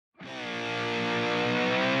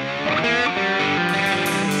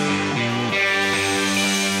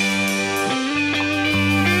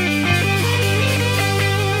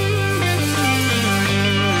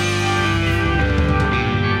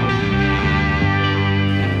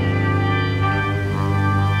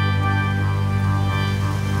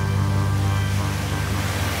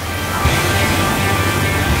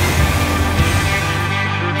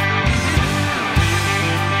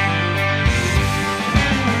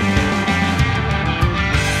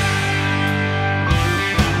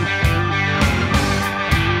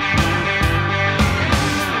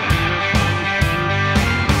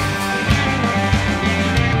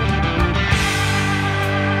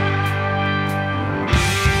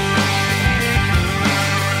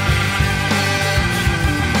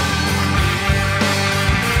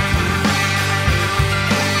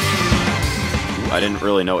didn't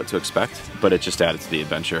really know what to expect, but it just added to the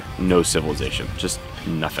adventure. No civilization, just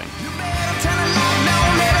nothing.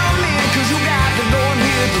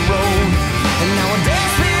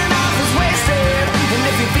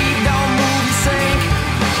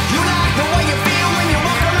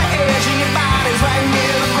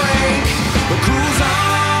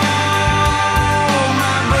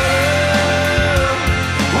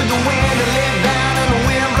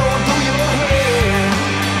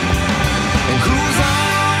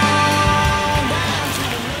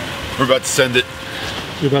 We're about to send it.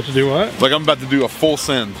 You're about to do what? Like I'm about to do a full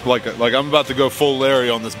send. Like I'm about to go full Larry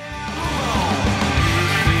on this.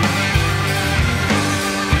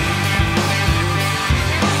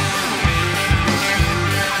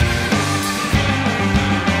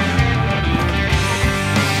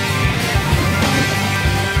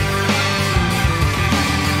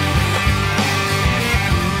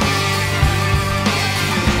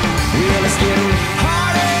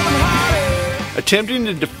 Attempting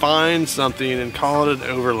to define something and call it an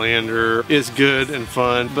overlander is good and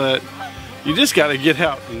fun, but you just got to get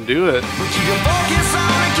out and do it.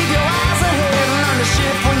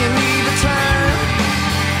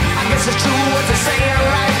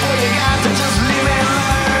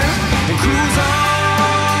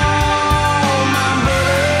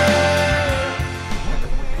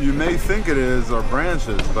 You may think it is our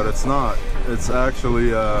branches, but it's not. It's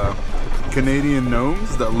actually Canadian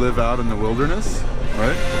gnomes that live out in the wilderness,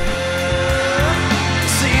 right?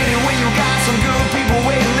 City where you got some good people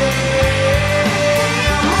waiting there.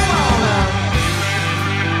 Move on now.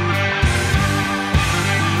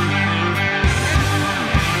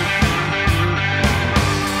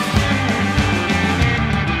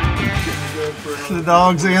 The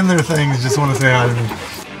dogs and their things just want to say hi to me.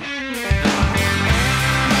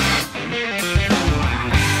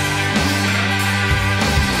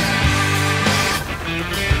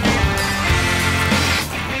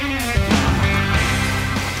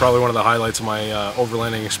 Probably one of the highlights of my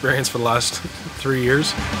overlanding experience for the last 3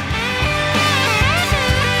 years.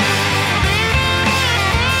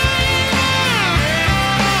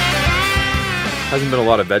 Hasn't been a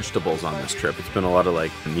lot of vegetables on this trip. It's been a lot of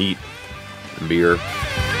like meat and beer.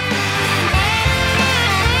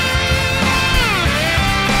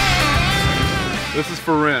 This is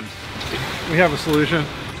for Ren. We have a solution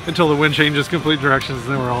until the wind changes complete directions,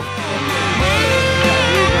 and then we're all.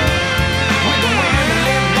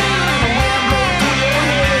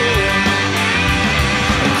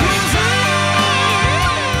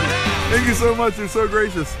 Thank you so much, you're so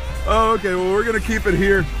gracious. Oh, okay, well we're gonna keep it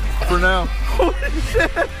here for now. Holy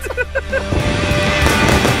shit!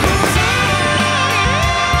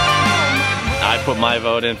 I put my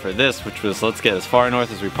vote in for this, which was let's get as far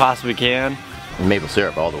north as we possibly can. Maple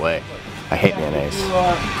syrup all the way. I hate mayonnaise.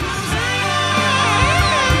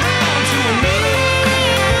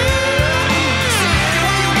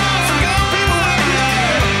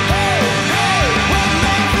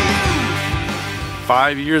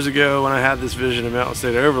 5 years ago, when I had this vision of Mountain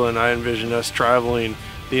State Overland, I envisioned us traveling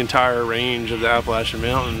the entire range of the Appalachian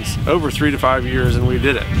Mountains over 3 to 5 years, and we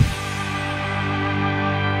did it.